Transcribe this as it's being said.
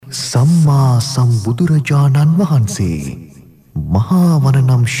සම්මා සම්බුදුරජාණන් වහන්සේ මහා වන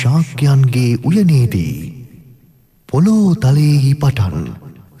නම් ශාක්‍යයන්ගේ උයනේදී පොළොව තලයේහි පටන්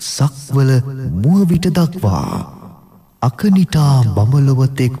සක්වල මුවවිට දක්වා අකනිටා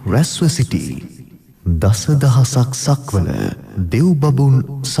බඹලොවතෙක් රැස්ව සිටි දසදහසක් සක්වල දෙව්බඹුන්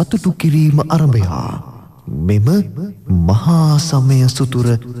සතුටු කිරීම අරඹයා මෙම මහා සමය සුතුර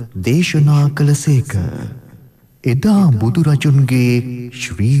දේශනා කළසේක. එදා බුදුරජුන්ගේ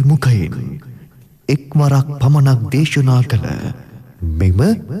ශ්‍රී මුඛයෙන් එක්වරක් පමණක් දේශනා කළ මෙම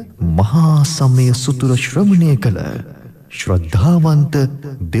මහා සමය සුතුර ශ්‍රවණය කළ ශ්‍රද්ධාවන්ත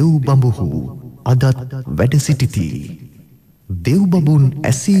දෙව්බඹුහු අදත් වැඩ සිටිති. දෙව්බඹුන්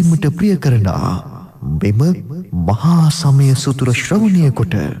ඇසීමට ප්‍රිය කරනා මෙම මහා සමය සුතුර ශ්‍රවණය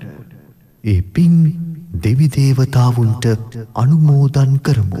කොට ඒ පින් දෙවි දේවතාවුන්ට අනුමෝදන්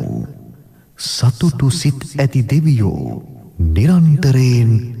කරමු. සතුටු සිත් ඇති දෙවියෝ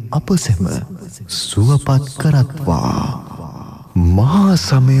නිරන්තරයෙන් අප සැම සුවපත් කරත්වා. මහා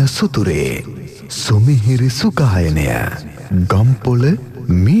සමය සුතුරේ සුමිහිරි සුගායනය ගම්පොළ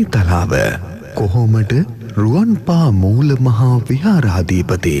මීතලාව කොහොමඩ රුවන්පා මූල මහා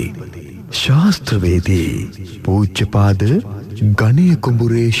විහාරාධිපති ශාස්ත්‍රවේදී පූජ්‍යපාද ගණය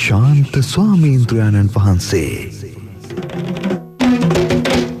කුඹුරේ ශාන්ත ස්වාමීන්ද්‍රයන්න් වහන්සේ.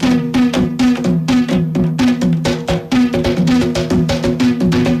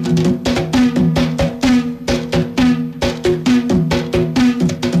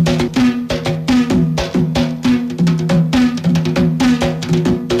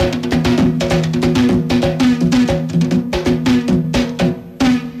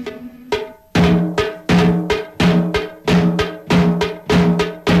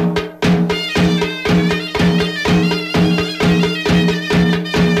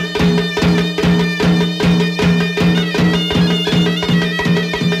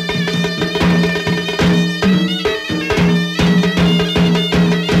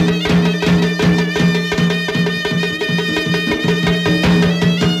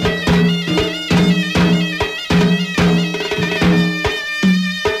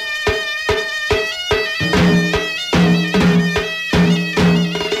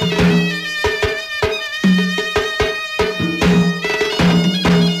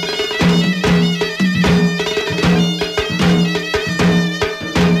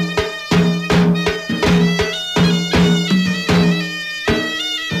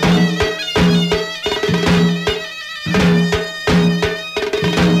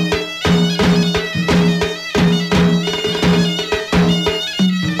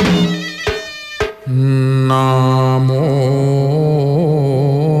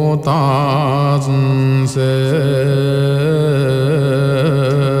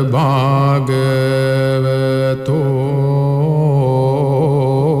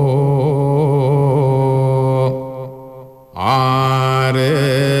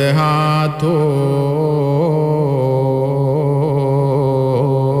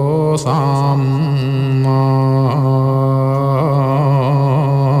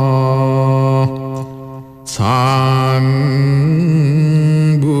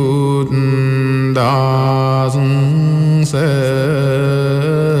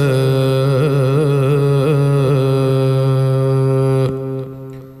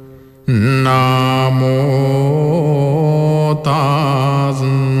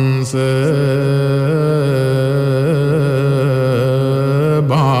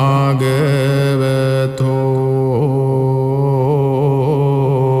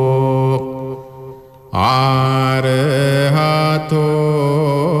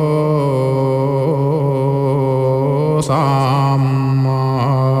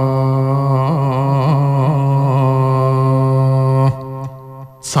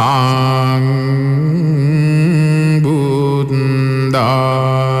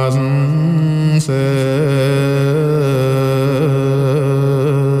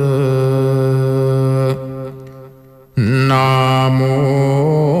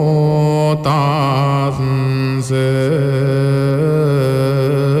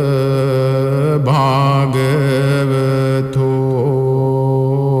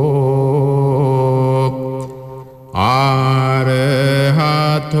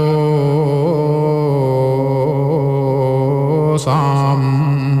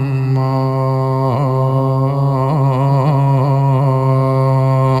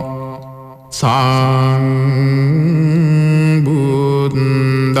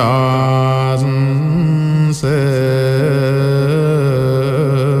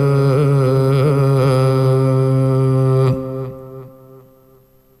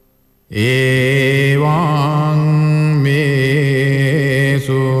 Evaං me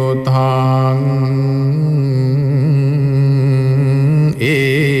විවුතං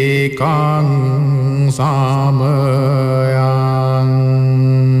ඒකං සමයං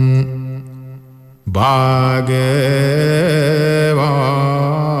භාගවා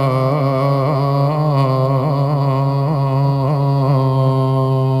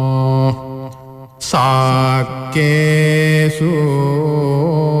සාක්කේසු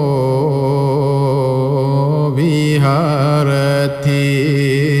විහරති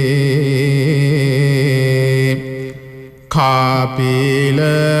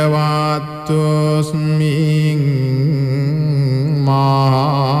කාපිලවත්තුස්මින්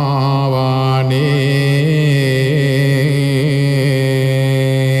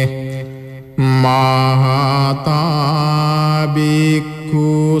මහවනේ මහතා බික්ඛු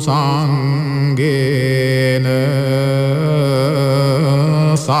සංඝේන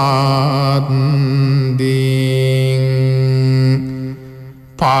සාද්දීන්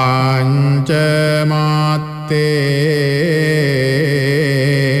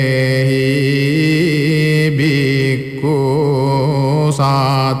පංචමත්තේහි බික්ඛු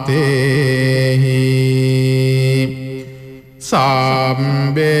සාතේහි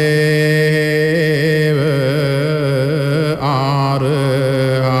සම්බේව ආරහං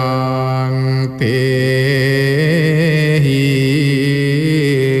තේහි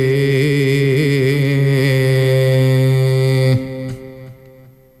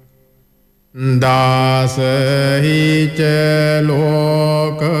දාසහිච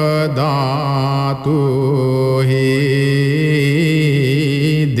ලෝක ධාතුහි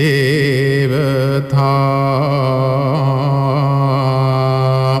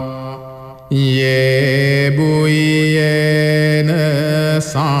දේවතා යේ බුයේන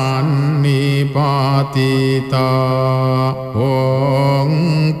සන්නිපාතිතා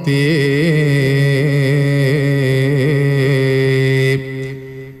හොන්ති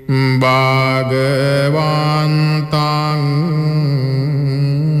භගවන්තං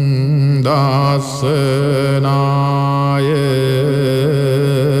දස්සනාය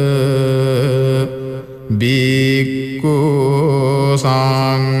බික්ඛු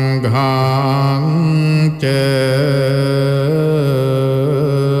සංඝං ච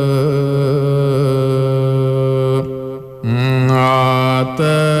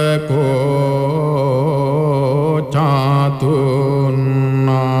ආතකෝ චාතුන්නං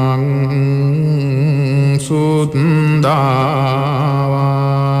සුත්දාවාස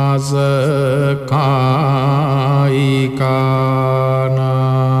කායිකානං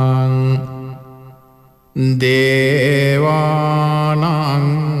දේවානං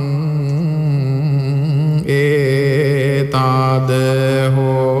ඒතද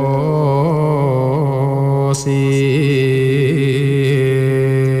හෝසි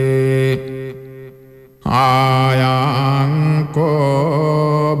ආයං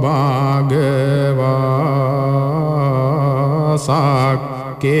කෝ භගවා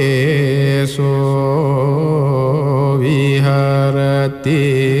සක්කේසෝ විහරති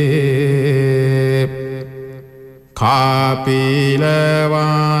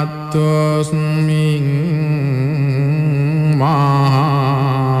කාපිලවත්තුස්මින්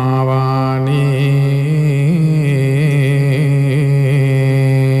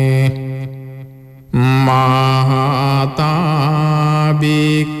මහවනේ මහතා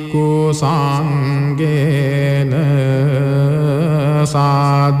බික්ඛු සංඝේන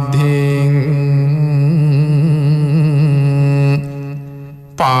සාද්ධින්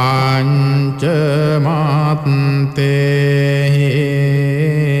පංචමත්තේහි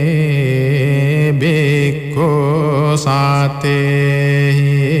බික්ඛු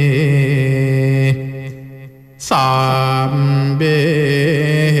සාතේහි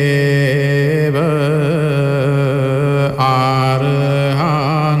සම්බේව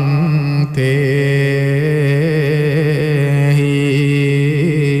ආරහං තේහි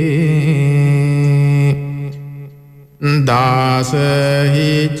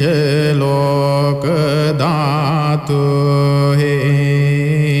දාසහිච ලෝක ධාතුහි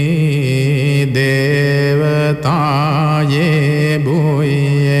දේවතායේ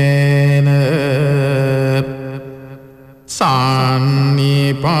බුයේන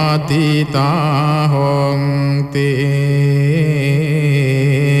සන්නිපාතිතා හොන්ති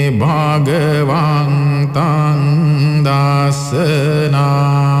භගවන්තං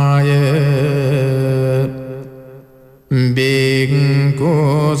දස්සනාය බික්ඛු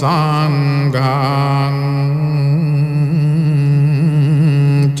සංඝං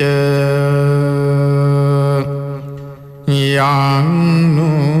ච යං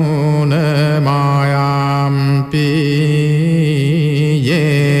නූන මායම්පි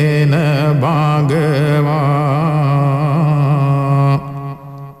යේන භගවා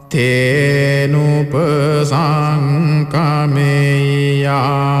තේනුපසංකමෙයාම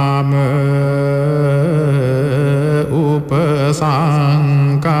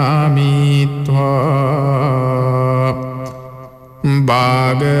උපසංකමිත්වා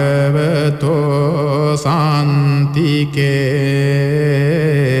භාගවතෝ සන්තිකේ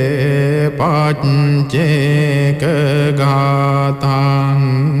පච්චේක ගාතං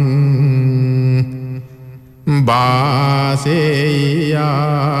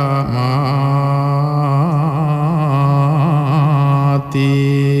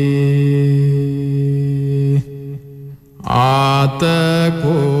බාසෙය්‍යාමාති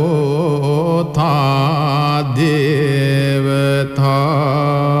ආතකෝතා දේවතා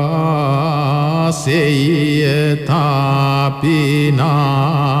සෙය්‍යතාපි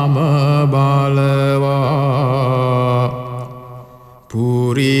නාම බලවා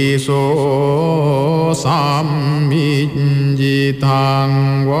පුරිසෝ සම්මිජ්ජිතං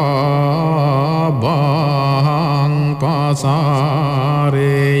වා බහං පසාරෙය්‍ය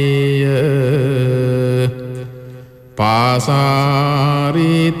පාසාරිතං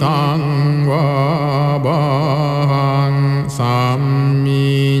වා බහං සම්මිජ්ජෙය්‍ය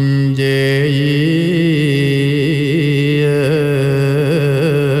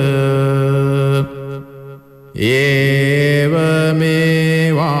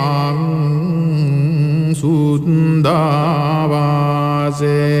ඒවමෙවං සුද්ධාවාසේසු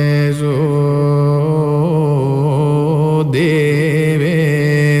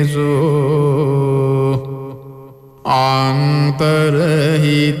දේවේසු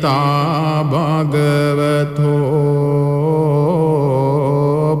අන්තරහිතා භගවතෝ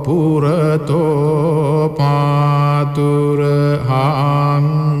පුරතෝ පාතුරහං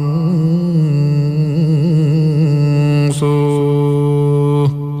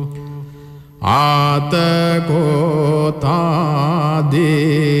ආතකෝතා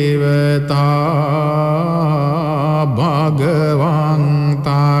දේවතා භගවන්තං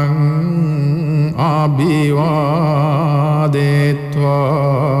අභිවාදෙත්වා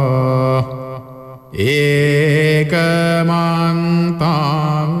ඒකමන්තං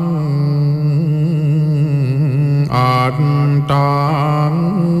අට්ඨං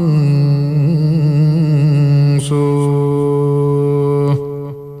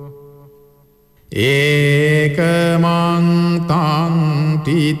ඒකමන්තං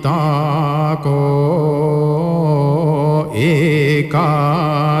තිතාකෝ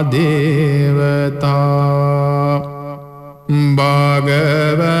ඒකා දේවතා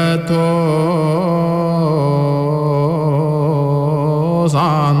භගවතෝ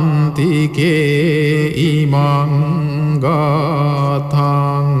සන්තිකේ ඉමං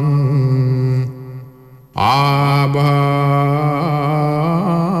ගාතං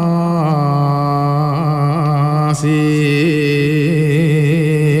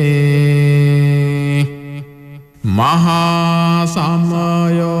මහා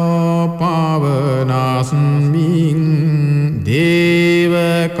සමයෝ පවනස්මින්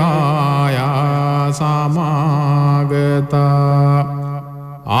දේවකායා සමාගතා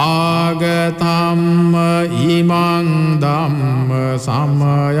ආගතම්ම ඉමං ධම්ම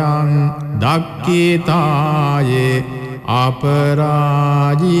සමයං දක්ඛිතායේ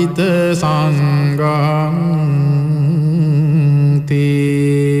අපරාජිත සංඝං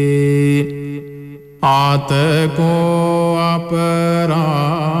තේ ආතකෝ අපරාදේවතා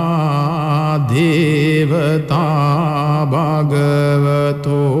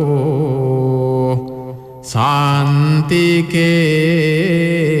භගවතෝ සන්තිකේ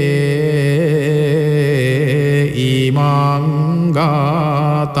ඉමං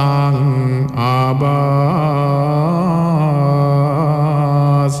ගාතං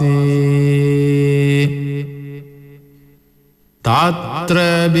ආබාසී තත්‍ර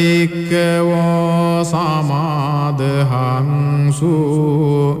භික්ඛවෝ සමාදහංසු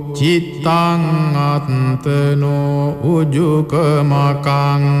චිත්තං අත්තනෝ උජුකමකංසු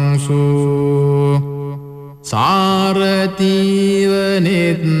සාරතීව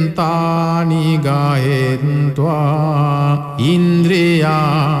නෙත්තානි ගහෙත්වා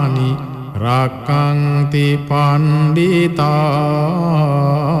ඉන්ද්‍රියානි රක්ඛන්ති පණ්ඩිතාති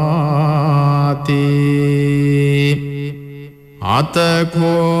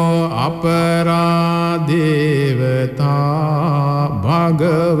අතකෝ අපරාදේවතා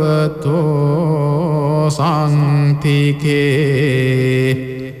භගවතෝ සන්තිකේ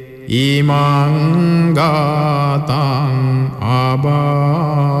ඉමං ගාතං ආබාසී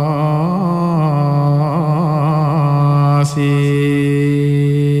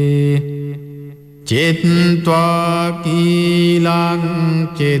චෙත්වා කීලං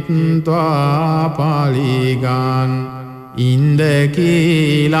චෙත්වා පලිගං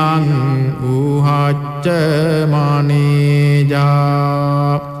ඉන්දකීලං උහච්ච මනේජා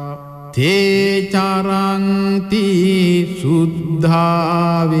තේචරන්ති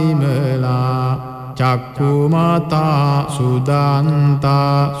සුද්ධා විමලා චක්කුමතා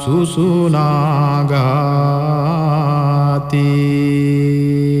සුදන්තා සුසුනාගාති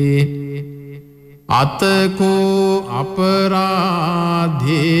අතකෝ අපරාධේවතා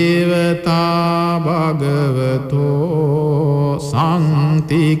භගවතෝ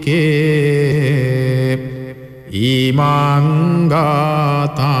සංතිකේ ඊමංගාතං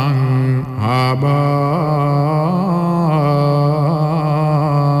අබාසි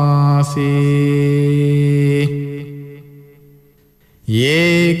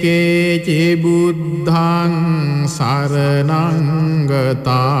යේකේචි බුද්ධං සරණං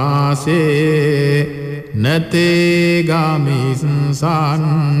ගතාසේ නතේ ගමිස්සන්ති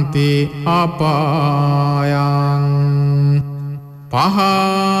අපායං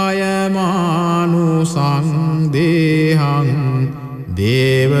පහායමානුසං දේහං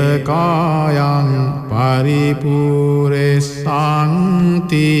දේවකායං පරිපූරෙස්සන්ති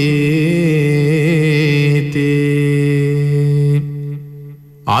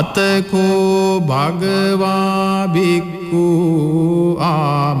අතකෝ භගවා භික්ඛු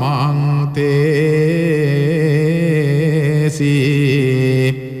ආමන්තේසි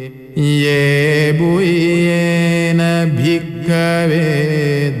යේ බුයේන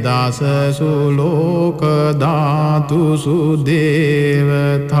භික්ඛවේ දසසු ලෝක ධාතුසු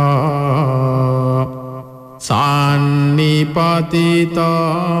දේවතා සාන්නිපතිතා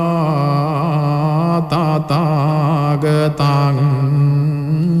තථාගතං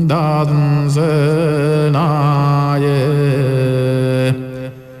දන්සනාය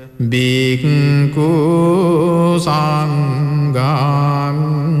භික්ඛු සංඝං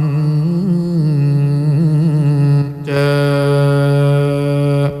ච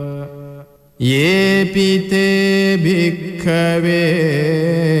යේපිතේ භික්ඛවේ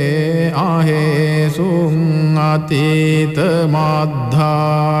අහේසුං අතීත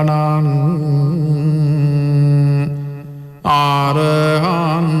මද්ධානං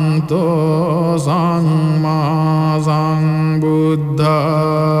ආරහන්තෝ සම්මා සම්බුද්ධා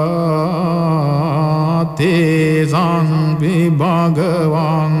තේසං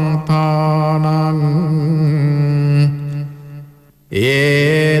භගවං තානං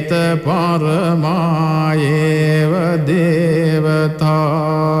ඒත පරමායේව දේවතා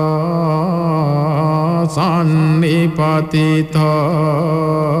සන්නිපතිතා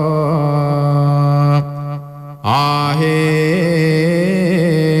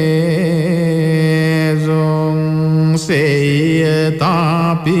ආහේසුං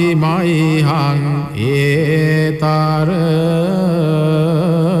සේයතාපි මයිහං ඒතරහි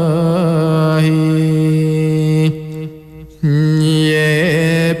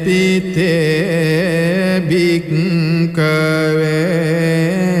යේපිතේ භික්ඛවේ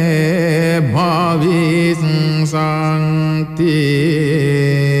භවිස්සන්ති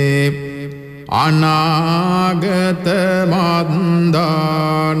අනාගත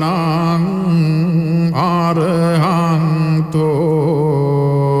මන්දානං අරහන්තෝ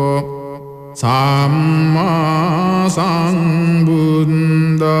සම්මා සම්බුද්ධා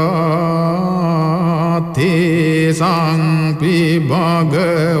තේසං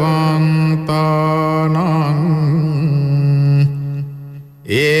භගවං තානං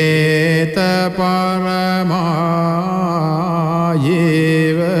ඒත පරමායේව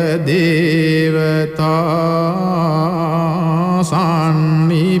දේවතා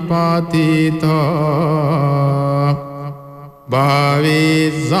සන්නිපතිතා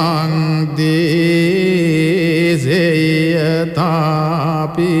භවිස්සන්ති සේයතාපි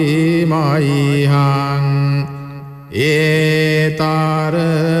මයිහං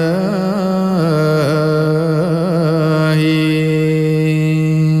ඒතරහි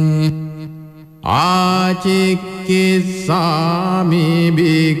ආචික්ඛිස්සාමි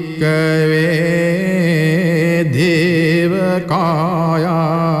භික්ඛවේ දේවකායානං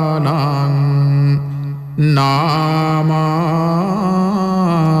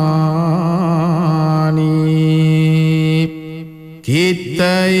නාමානි කිත්තයිස්සාමි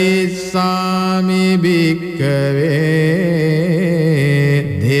භික්ඛවේ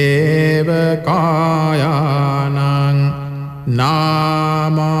දේවකායානං නාමානි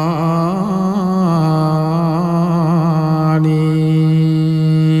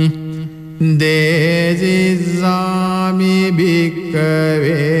දේසිස්සාමි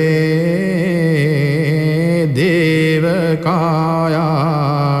භික්ඛවේ දේවකායානං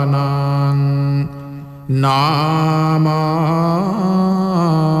නාමානි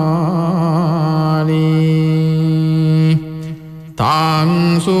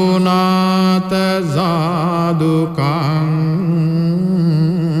sunata zadukang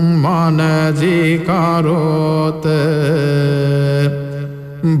manajikarota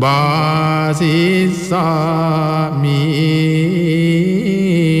basissamiti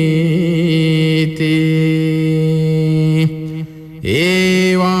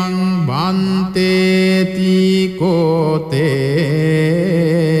evaṁ bhanteti kote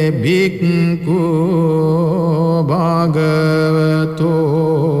bhikkhu bhagavato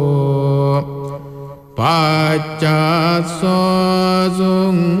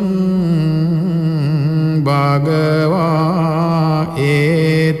paccassasun bhagava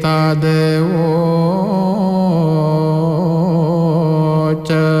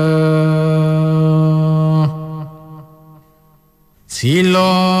etadvoca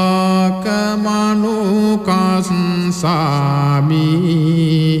silokamanukassaami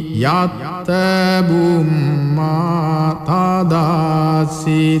yatta bumma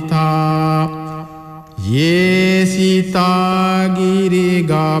tadasita yesita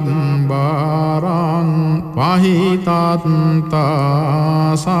girigambarang pahitatta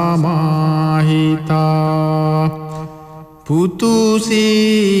samahita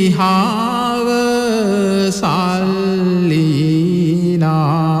putusihava sallina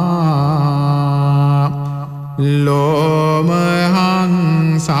lomahang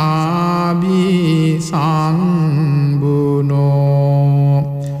sabi sangbuno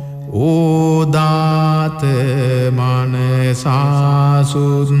udate manasa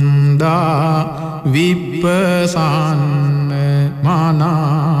sunda vippasanna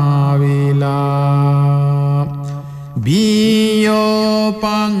manavila biyo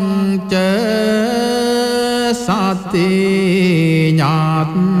panca sate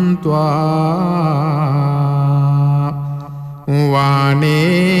nyatva vane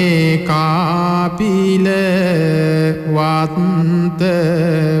kapile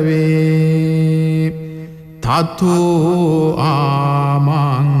vattave tatu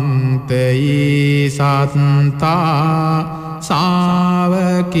amantei satta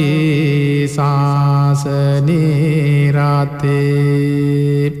savake sasane rate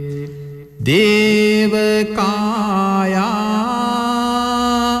devakaya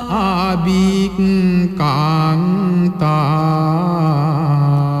abhikkanta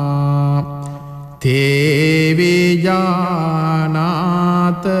te vijanata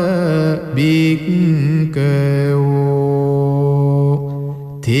bhikkho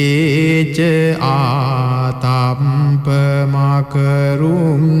teca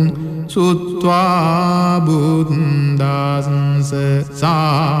atampamakarung sutva buddhassa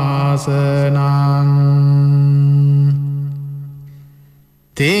sasanang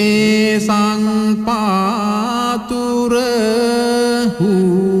te sangpatura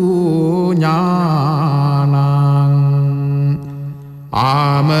hunyanang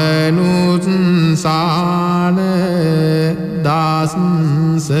amanussana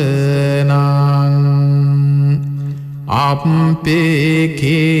dasanang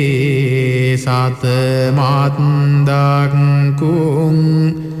appeke satamandakung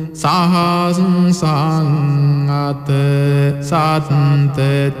sahasang ata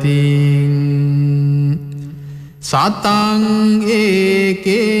santating satang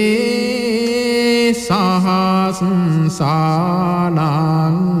eke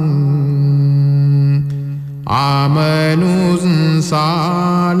sahassanang amanussana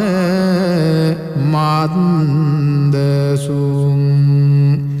mandasung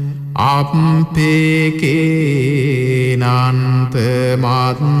appeke nanta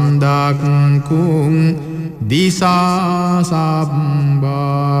mandakung disa sabba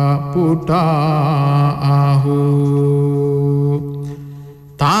puta ahu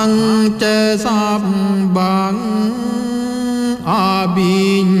tangca sabbang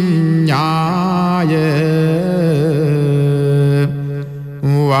abhinyaya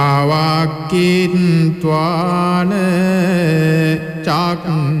vavakintwana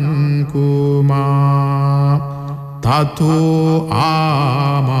cakkuma tatu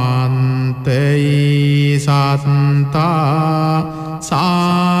amantei satta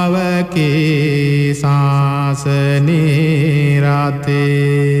savake sasane rate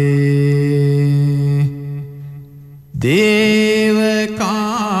devakaya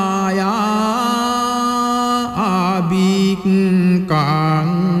abhikkanta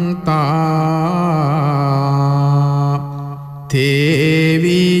te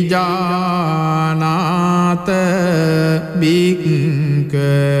vijanata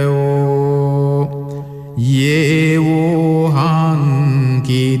bhikkho yevo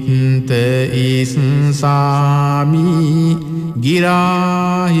hankita issami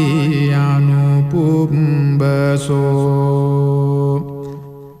girahi anupumbaso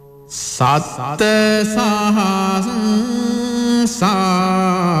සත්ත සහසායක්කා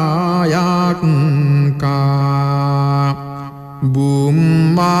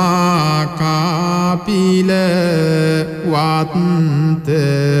බුම්මාකාපිල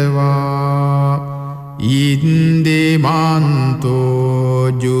වත්තවා ඉන්දිමන්තෝ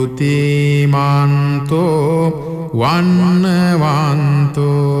ජුතිමන්තෝ වන්නවන්තෝ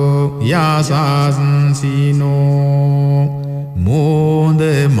යසස්සිනෝ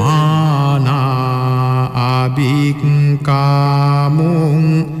මෝදමානා අභික්කාමුං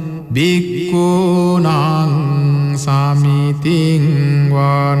භික්ඛුනං සමිතින්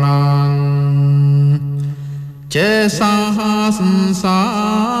වනං ච සහස්සා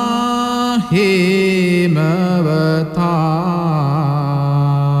හේමවතා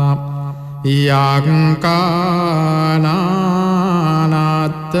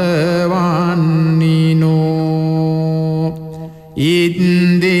යක්කානත්තවන්නිනෝ ඉන්දිමන්තෝ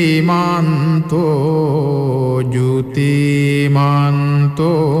ජුතිමන්තෝ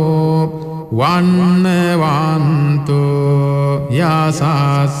වන්නවන්තෝ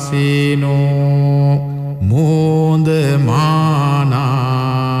යසස්සිනෝ මෝදමානා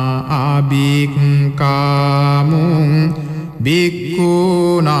අභික්කාමුං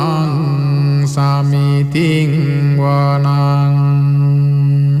භික්ඛුනං සමිතින් වනං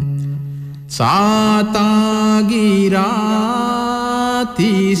සාතාගිරාතිසහස්සා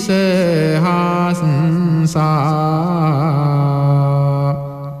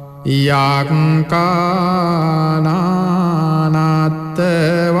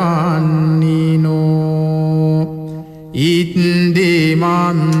යක්කානත්තවන්නිනෝ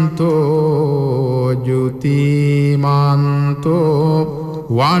ඉන්දිමන්තෝ ජුතිමන්තෝ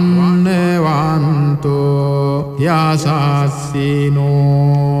වන්නවන්තෝ යසස්සිනෝ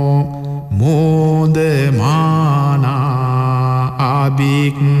මෝදමානා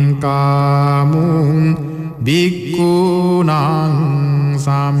අභික්කාමුං භික්ඛුනං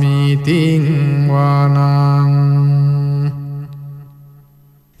සමිතින් වනං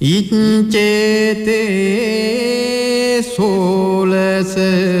ඉච්ඡේතේ සෝලස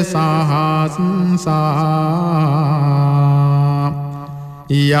සහස්සා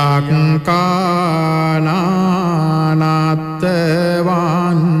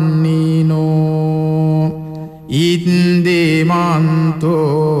යක්කානත්තවන්නිනෝ ඉන්දිමන්තෝ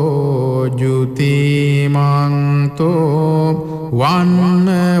ජුතිමන්තෝ වන්නවන්තෝ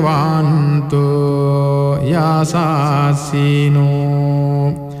යසස්සිනෝ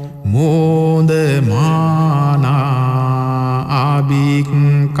මෝදමානා අභික්කාමුං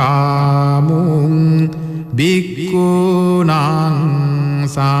භික්ඛුනං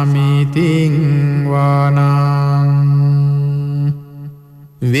සමිතින් වනං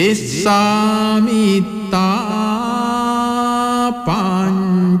විස්සාමිත්තා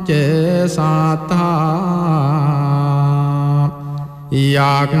පංච සතා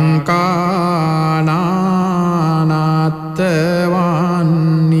යක්කානත්තවන්නිනෝ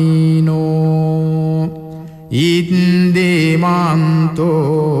ඉන්දිමන්තෝ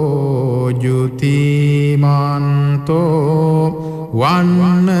ජුතිමන්තෝ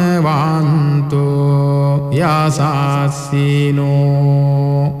වන්නවන්තෝ යසස්සිනෝ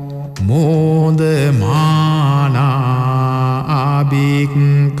මෝදමානා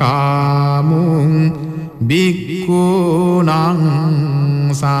අභික්කාමුං භික්ඛුනං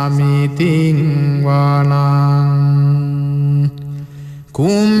සමිතින් වනං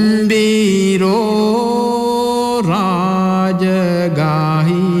කුම්බීරෝ රාජගාහිකෝ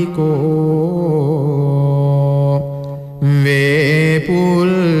වේපුල්ලස්ස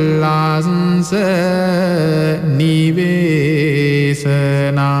නිවේසනං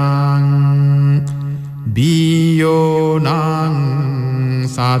බියෝනං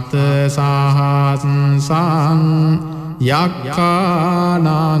සත සහස්සං යක්ඛානං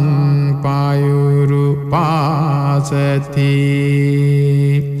පයුරුපාසති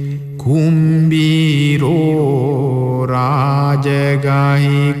කුම්බීරෝ රාජගාහිකෝ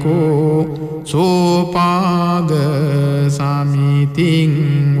සෝපාග සමිතින්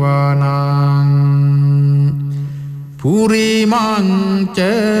වනං පුරිමංච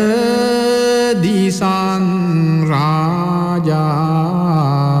දිසං රාජා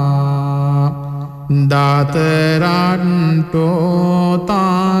දතරන්ටෝ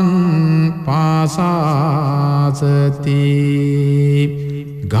තං පාසාසති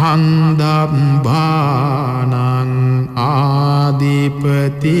ගන්ධබ්බානං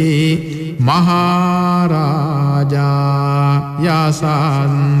ආදිපති මහරාජා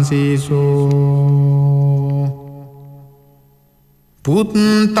යසන්සිසෝ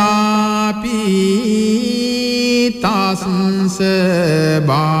පුත්තාපි තස්ස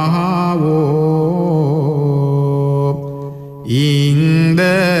භාවෝ ඉන්දනාමා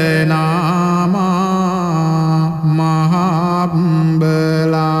මහබ්බලා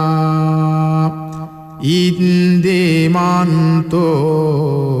ඉන්දිමන්තෝ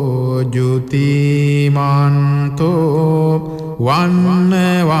ජුතිමන්තෝ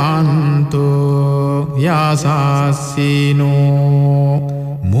වන්නවන්තෝ යසස්සිනෝ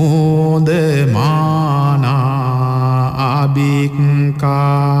මෝදමානා අභික්කාමුං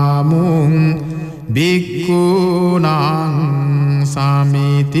භික්ඛුනං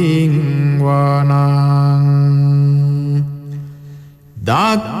සමිතින් වනං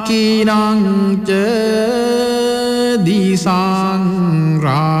දක්ඛිනං ච දිසං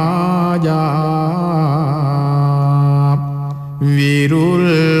රාජා විරුල්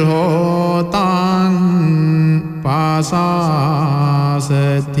හෝතං පාසාසති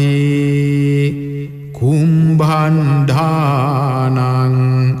කුම්භණ්ඩානං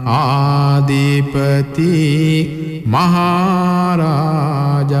ආදිපති මහරජා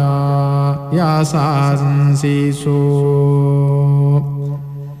යසන්සිසෝ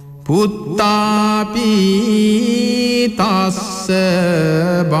පුත්තාපි තස්ස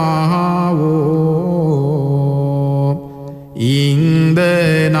භාවෝ ඉන්දනාමා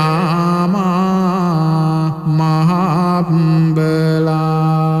මහබ්බලා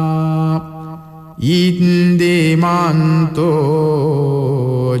ඉන්දිමන්තෝ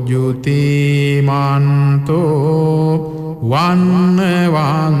ජුතිමන්තෝ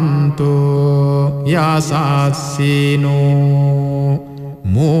වන්නවන්තෝ යසස්සිනෝ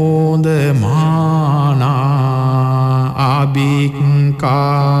මෝදමානා අභික්කාමුං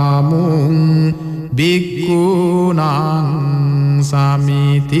භික්ඛුනං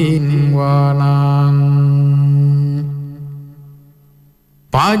සමිතින් වනං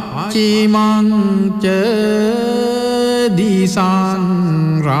පච්චිමං ච දිසං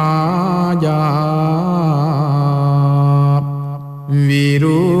රාජා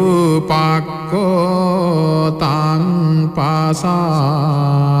විරූපක්ඛෝ තං පාසාසති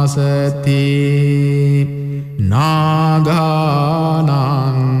නාගානං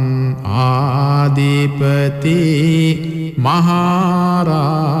ආදිපති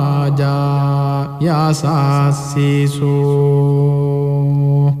මහරජා යසස්සිසෝ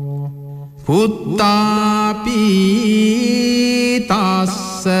පුත්තාපි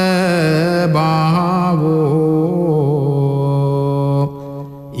තස්ස භාවෝ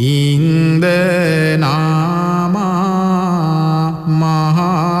ඉන්දනාමා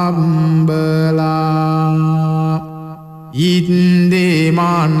මහබ්බලා ඉන්දිමන්තෝ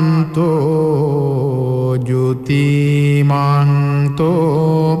ජුතිමන්තෝ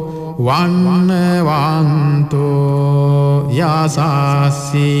වන්නවන්තෝ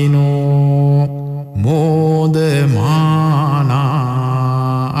යසස්සිනෝ මෝදමානා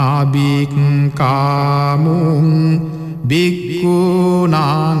අභික්කාමුං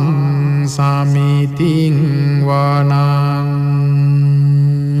භික්ඛුනං සමිතින් වනං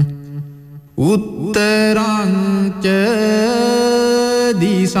උත්තරං ච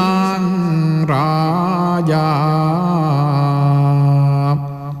දිසං රාජා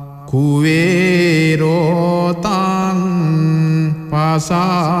කුවේරෝතං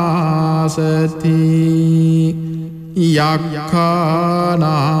පසාසති යක්ඛානං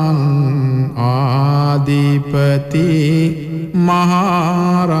ආදිපති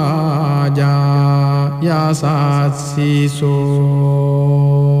මහරජා යසස්සිසෝ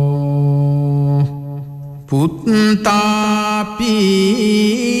පුත්තාපි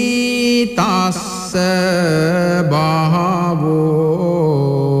තස්ස භාවෝ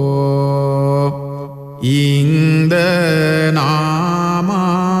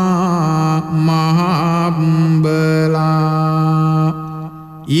ඉන්දනාමා මහබ්බලා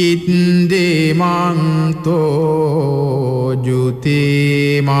ඉන්දිමන්තෝ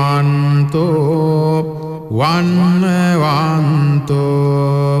ජුතිමන්තෝ වන්නවන්තෝ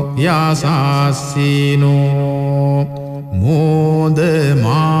යසස්සිනෝ මෝදමානා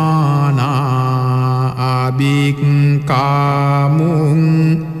අභික්කාමුං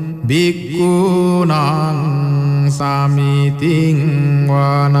භික්ඛුනං සමිතින්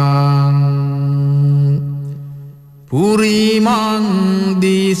වනං පුරිමං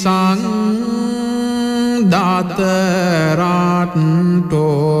දිසං දතරට්ටෝ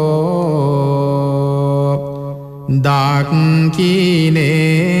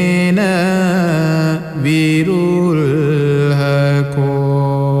දක්ඛිනේන විරුල්හකෝ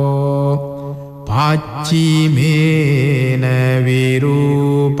පච්චිමේන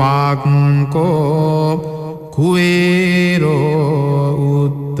විරූපක්ඛෝ කුවේරෝ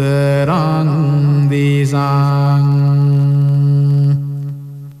උත්තරං දිසං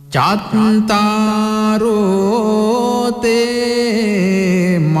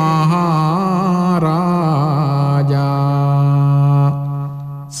චත්තාරෝතේ මහරාජා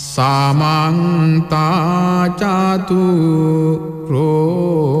සමන්තා චතුරෝදිසා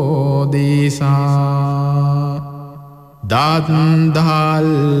දත්දල්ලමානා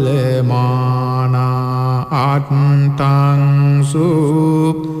අට්ටංසු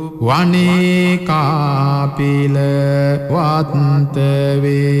වනේකාපිල වත්තවේ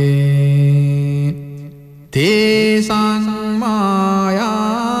තේසං මායා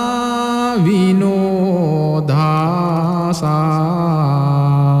විනෝදාසා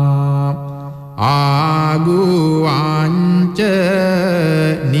ආගුවංච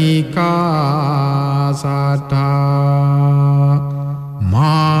නිකාසටා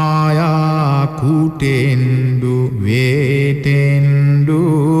මායා කුටෙන්ඩු වේටෙන්ඩු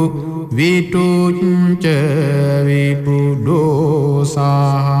විටුච්ච විපුඩෝසා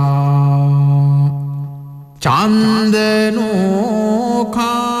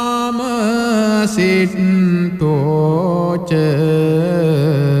චන්දනෝකාම සිට්ටෝච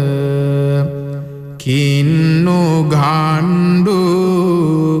කින්නු ගණ්ඩු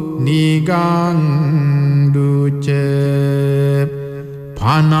නිගංඩුච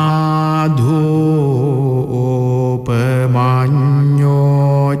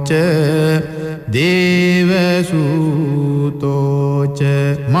පනාධෝපමඤ්ඤෝච දේවසූතෝච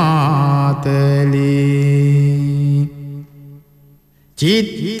මාතලී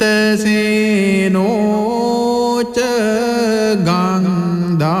චිත්තසේනෝච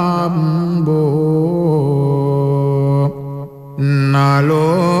ගන්ධම්බෝ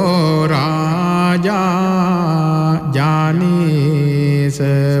නලෝ රාජා ජානීසබෝ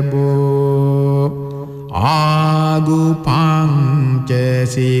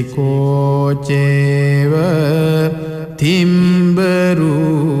ආගුපංචසිකෝචේව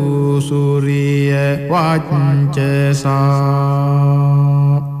තිම්බරු සුරිය වච්චසා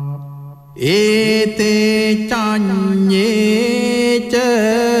ඒතේ චඤ්ඤේච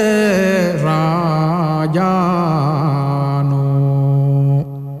රාජානෝ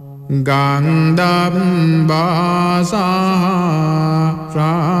ගන්ධම්බාසා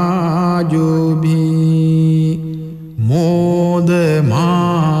රාජුභී මෝදමානා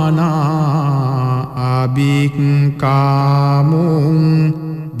අභික්කාමුං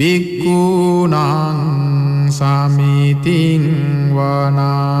භික්ඛුනං සමිතින්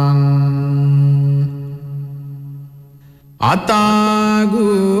වනං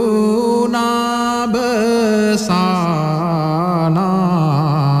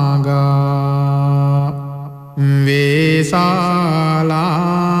අතාගුණාබසානාගා වේසාලාසහ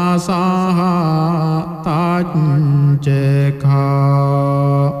තච්චකා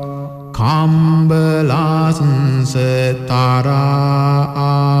කම්බලස්ස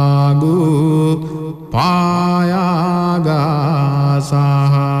තරාගු පායාගාසහ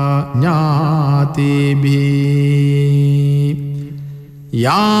ඥාතිභී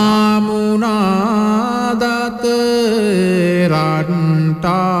යාමුනාදත රට්ටාච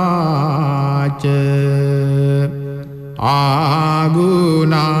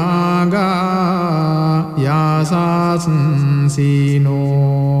ආගුනාගා යසස්සිනෝ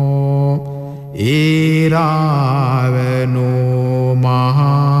ඒරාවනෝ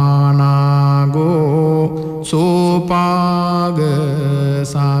මහානාගෝ සෝපාග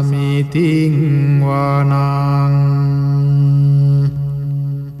සමිතින් වනං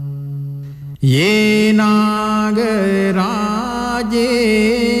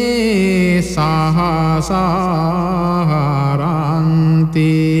යේනාගරාජේ සහසහරන්ති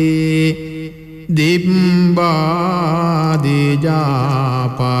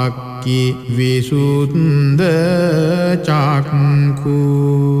දිබ්බාදිජාපක්කි විසුද්ද චක්ඛු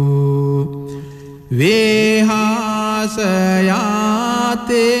වේහාසයාතේ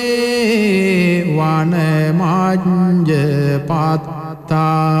වනමඤ්ඤපත්තා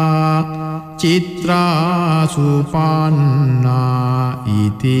චිත්‍රාසුපන්නා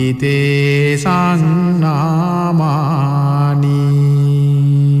ඉතිතේ සංනාමානි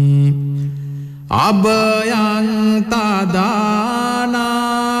අභයං තදානාග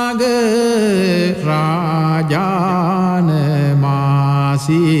රාජානමාසී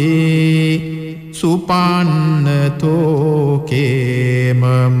සුපන්නතෝ කේම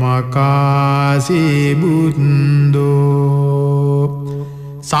මකාසි බුද්දෝ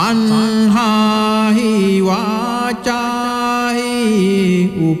සංහාහි වාචාහි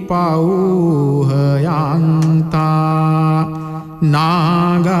උපෞහයන්තා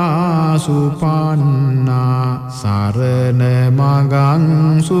නාගාසුපන්නා සරණ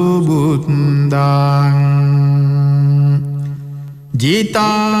මගං සුබුද්දං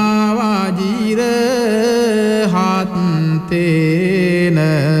ජිතාවජිර හත්තේන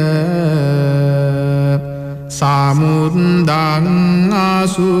සමුද්දං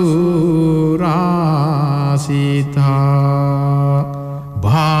අසුරාසිතා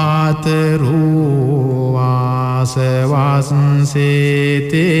භාතරෝ වාසවස්සේතේ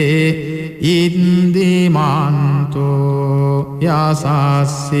ඉන්දිමන්තෝ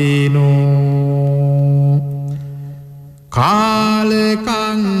යසස්සිනෝ කාලකංජා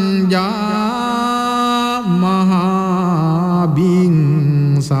මහාබිංසා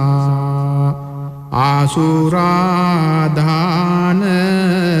ආසුරාධාන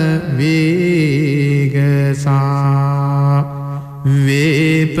වේගසා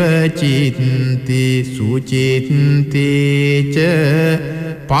වේපචිත්ති සුචිත්තිච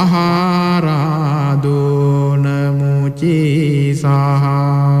පහාරාදෝන මුචිසහා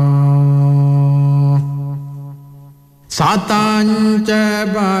සතංච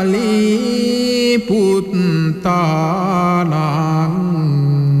බලී පුත්තානං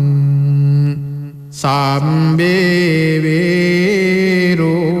සම්බේ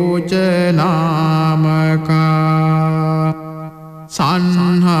රෝචනාමකා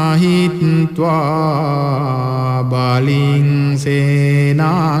සංහහිත්වා බලින් සේනං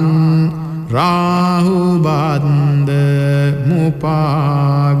රාහුබන්ද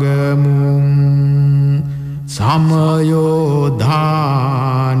මුපාගමුං සමයෝධානි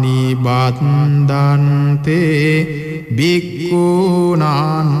බන්දන්තේ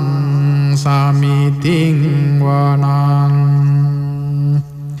බික්කුණං සමිතින් වනං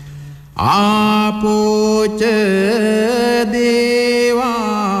ආපෝච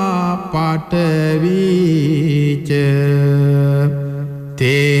දේවා පඨවිච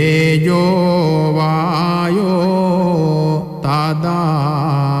තේජෝ වායෝ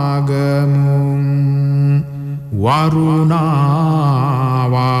තදාගමුං වරුණා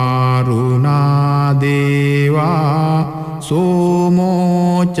දේවා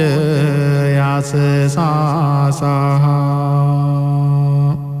සෝමෝච යස සාසහ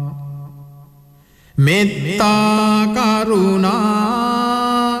මෙත්තා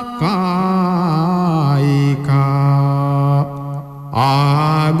කරුණා කායිකා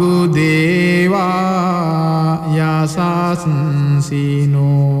ආගු දේවා යසස්සිනෝ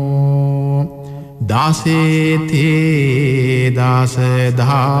දසේතේ දසධාකායා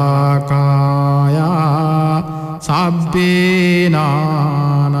සබ්බේ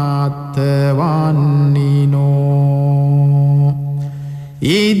නානත්ත වන්නිනෝ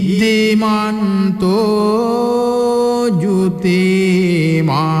ඉද්දිමන්තෝ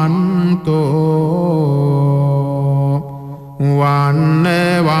ජුතිමන්තෝ වන්නවන්තෝ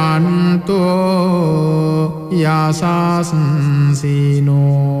යසස්සිනෝ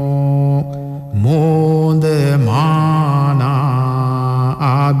මෝදමානා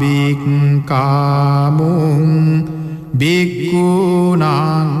අභික්කාමුං බික්කුණං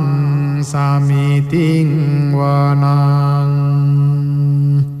සමිතින් වනං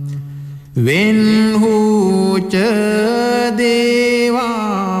වෙන්හූච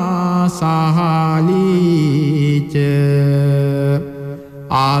දේවා සහලීච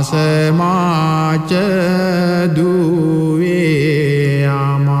ආසමාච දුවේ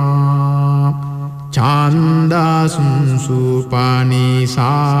අමා චන්දසුපනිසා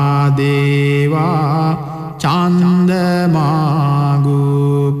දේවා චන්දමාගු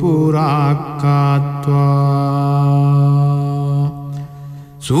පුරක්කත්වා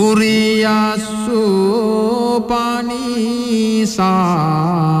සූරියස්සු පනිසා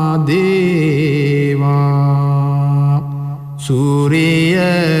දේවා සූරිය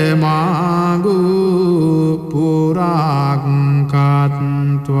මාගු පුරක්කත්වා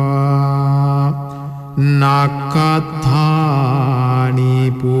නක්කත්ථානි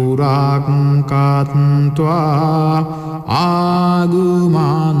පුරක්කත්වා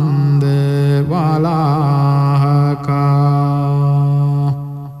ආගුමන්ද වලාහකා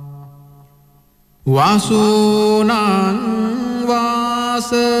වසුනං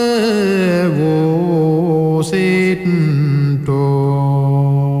වාසවෝසෙට්ටෝ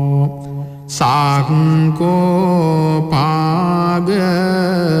සාංකෝ පාග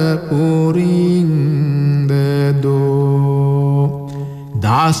පුරින්දදෝ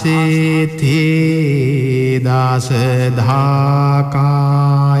දසේතේ දසධාකායා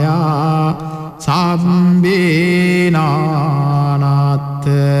සම්බේ නානත්ත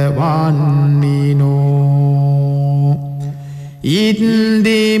වන්නිනෝ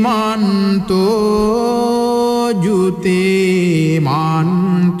ඉන්දිමන්තෝ ජුතිමන්තෝ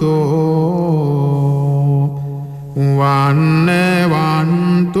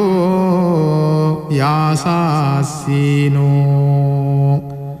වන්නවන්තෝ යසස්සිනෝ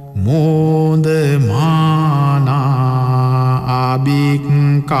මෝදමානා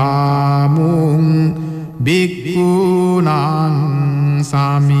අභික්කාමුං භික්ඛුනං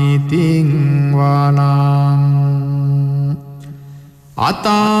සමිතින් වනං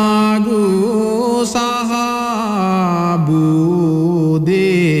අතාගු සහ බුදේවා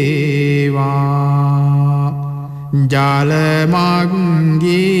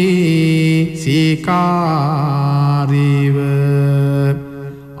ජලමග්ගී සිකාරිව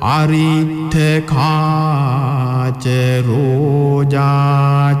අරිට්ඨකාච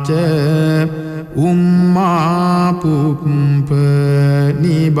රෝජාච උම්මාපුප්ප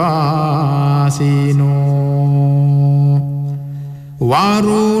නිබාසිනෝ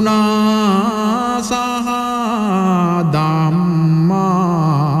වරුණා සහ ධම්මාච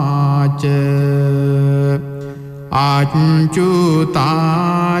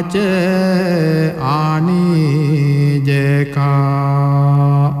අච්චුතාච අනිජකා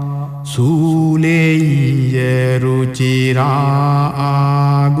සූලෙය්‍ය රුචිරා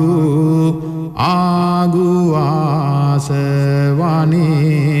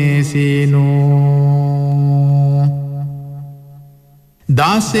ආගුවාසවනේසිනෝ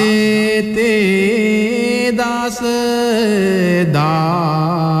දසේතේ දස දාකායා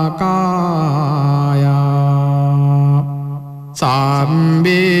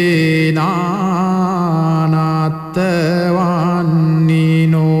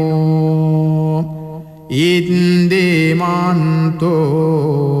සම්බේනානත්තවන්නිනෝ ඉන්දිමන්තෝ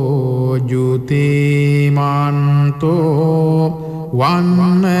ජුතිමන්තෝ වන්නවන්තෝ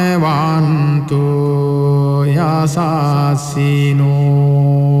යසස්සිනෝ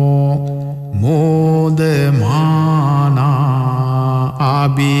මෝදමානා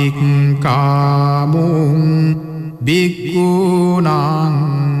අභික්කාමුං භික්ඛුනං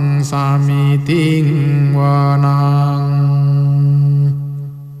සමිතින් වනං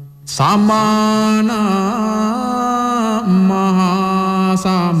සමානා මහා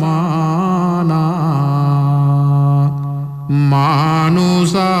සමානා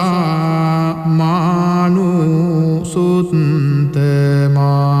මානුසා මානුසුත්තමා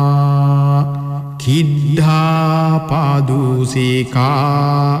කිද්ධා පදුසිකා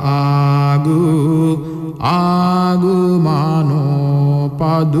ආගුමානෝ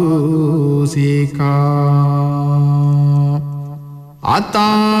පදුසිකා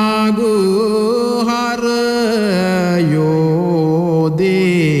අතාගු හරයෝ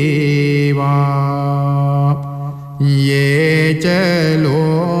දේවා යේච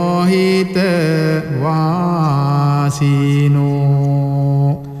ලෝහිත වාසිනෝ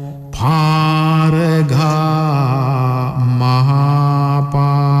පාරගා මහාපාරගා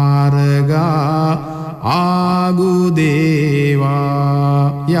ආගුදේවා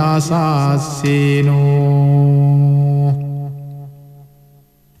යසස්සිනෝ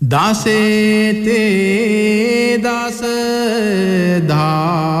දසේතේ දස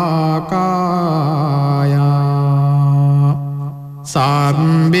දාකායා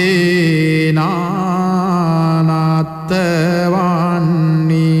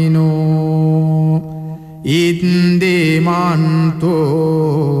සම්බේනානත්තවන්නිනෝ ඉන්දිමන්තෝ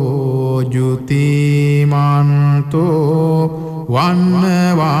ජුතිමන්තෝ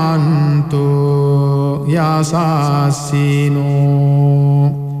වන්නවන්තෝ යසස්සිනෝ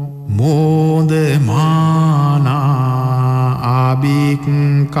මෝදමානා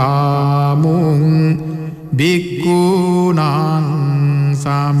අභික්කාමුං භික්ඛුනං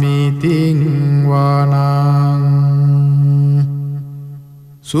සමිතින් වනං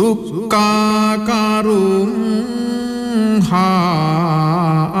සුක්ඛාකරුං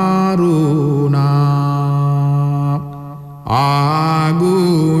හාරුණා ආගුවේග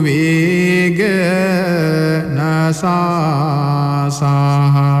නසාසහ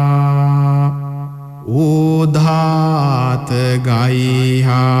උධාත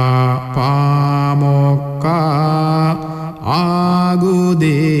ගයිහා පාමොක්කා ආගුදේවා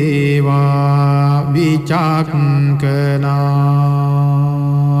විචක්කනා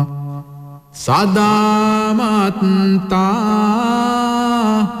සදාමත්තා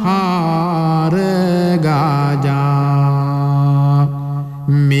හාරගජා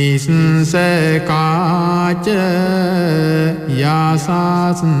මිස්සකාච යසස්සිනෝ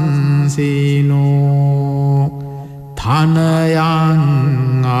තනයං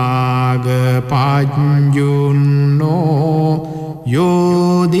ආගපජ්ජුන්නෝ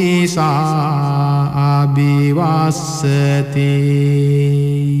යෝදිසා අභිවස්සති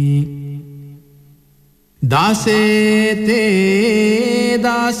දසේතේ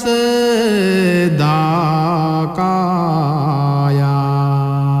දස දාකායා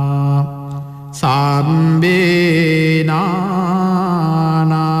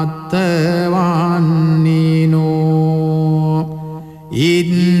සම්බේනානත්තවන්නිනෝ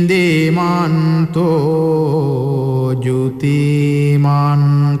ඉන්දිමන්තෝ ජුතිමන්තෝ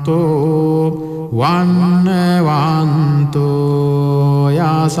වන්නවන්තෝ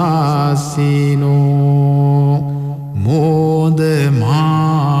යසස්සිනෝ මෝදමානා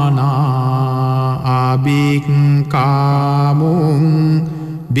අභික්කාමුං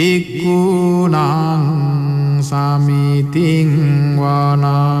භික්ඛුනං සමිතින්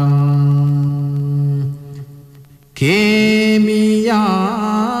වනං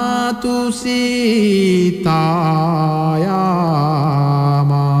කේමියාතු සීතායාමා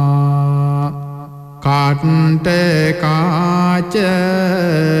කට්ටකාච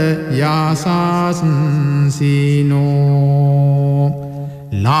යසස්සිනෝ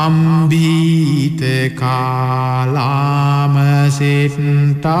ලම්බීත කාලාමසිට්ටා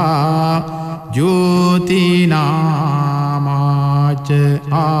ජෝතිනාමාච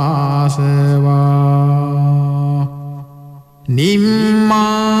ආසවා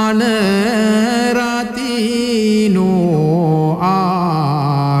නිම්මාන රතිනෝ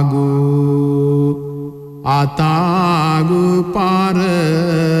ආගු අතාගු පර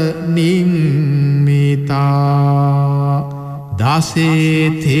නිම්මිතා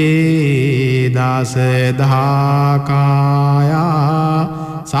දසේතේ දසදාකායා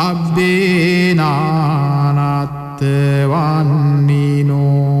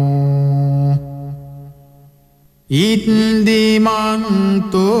සබ්බේනානත්තවන්නිනෝ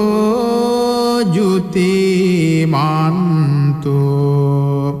ඉත්දිමන්තෝ ජුතිමන්තෝ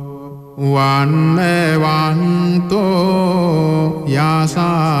වන්නවන්තෝ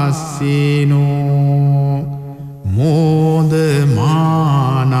යසස්සිනෝ මෝදමානා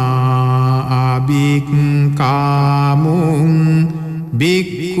අභික්කාමුං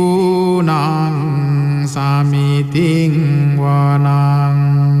භික්ඛුනං සමිතින් වනං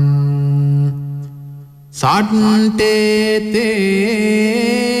සට්ටේතේ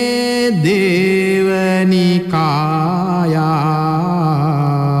දේවනිකායා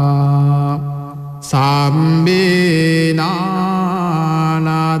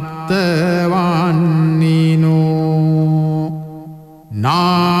සම්බේනානත්තවන්නිනෝ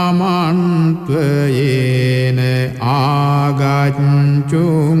නාමන්ත්වයේන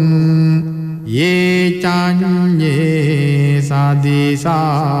ආගච්ඡුං යේ චඤ්ඤේ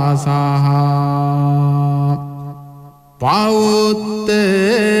සදිසාසහ පෞත්ත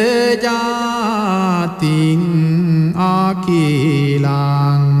ජාතින්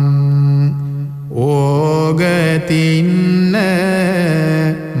අකිලං ඕගතින්න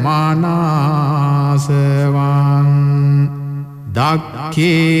මනසවං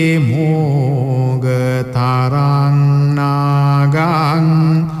දක්ඛේ මෝගතරං නාගං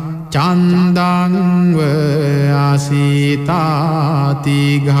චන්දං ව අසිතාතිඝං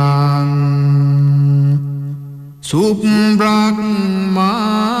සුබ්‍රහ්මා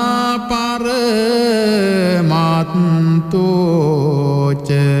පරමත්තෝච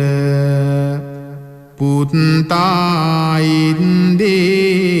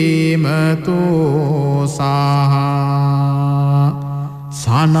පුත්තායින්දීමතෝ සහ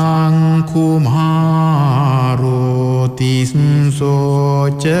සනං කුමාරෝ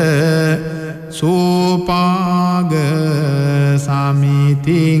තිස්සෝච සෝපාග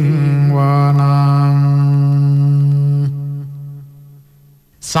සමිතින් වනං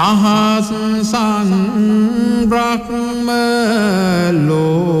සහසං බ්‍රහ්ම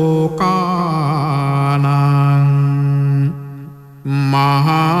ලෝකානං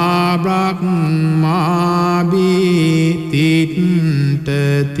මහා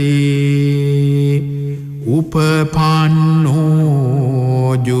බ්‍රහ්මාබිතිට්ඨති උපපන්නෝ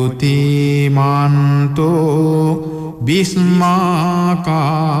ජුතිමන්තෝ බිස්මාකායෝ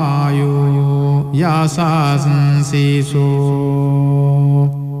යසස්සිසෝ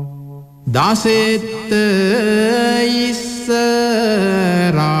දසෙත්ත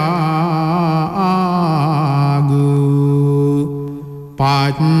ඉස්සරාගු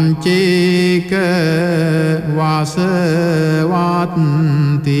පච්චේක වසවත්තිනෝ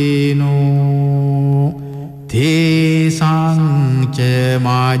තේසංච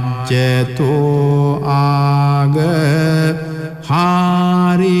මජ්ජතෝ ආග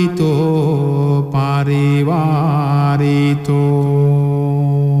හාරිතෝ පරිවාරිතෝ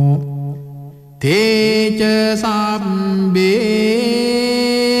තේච සම්බේ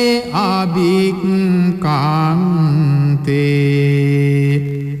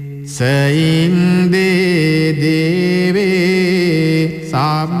සයින්දේ දේවේ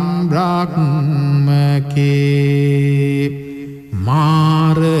සම්බ්‍රක්මකේ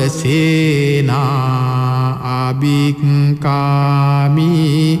මාරසේනා අභික්කාමී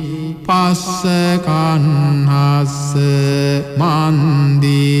පස්සකන්හස්ස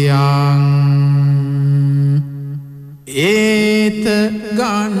මන්දියං ඒත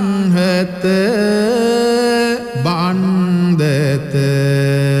ගන්හත බන්දත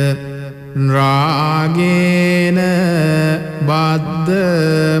රාගේන බද්ධ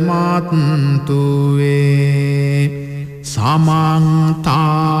මත්තුවේ සමන්තා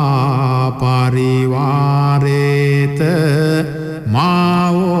පරිවාරේත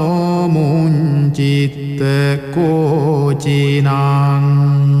මාවෝ මුංචිත්ත කෝචිනං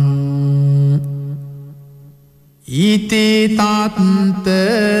ඉති තත්ත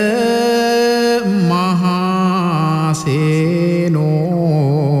මහාසේනෝ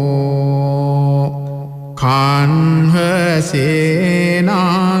කන්හසේනං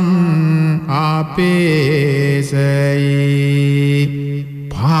අපේසයි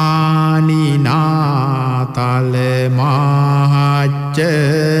පානිනාතල මහච්ච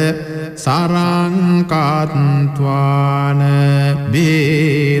සරංකත්වාන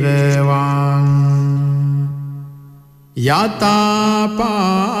බේරවං යතාපාඋස්ස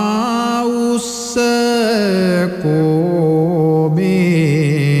කෝමේගෝ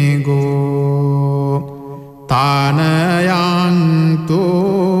තනයන්තෝ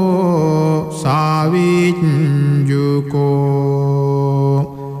සවිච්ජුකෝ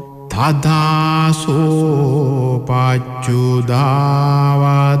තදාසෝ පච්චුදාවත්ති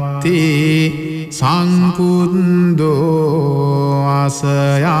සංකුන්දෝ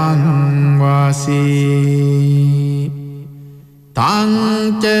අසයං වසී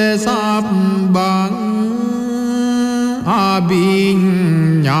තංච සබ්බං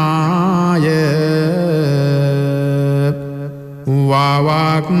අභිඤ්ඤාය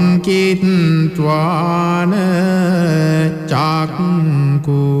වවක්කිත්වාන චක්කුමා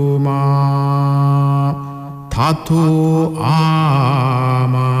තතු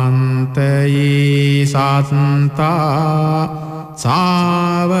ආමන්තයි සත්තා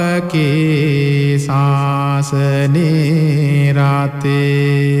සාවකේ සාසනේ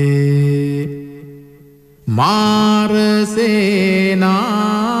රතේ මාරසේනා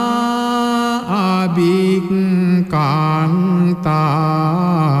අභික්ඛන්තා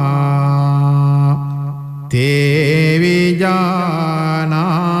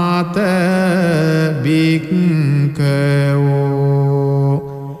තේවිජානාත භික්ඛවෝ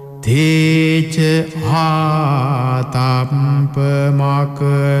තේච ආතප්පමකරුං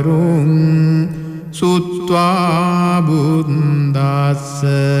සුත්වා බුද්දස්ස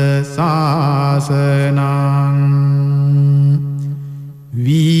සාසනං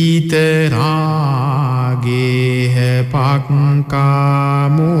විතරාගේහ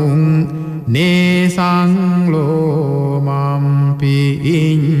පක්කාමුං නේසං ලෝමම්පි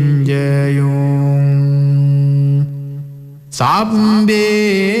ඉඤ්ජයුං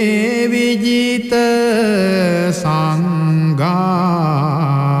සබ්බේ විජිත සංගාමා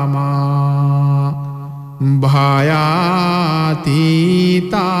භයාතිතා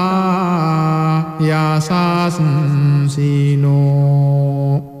යසස්සිනෝ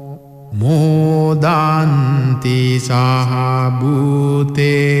මෝදන්ති සහභූතේහි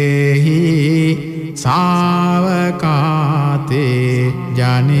සාවකාතේ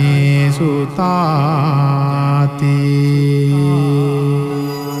ජනේසුතා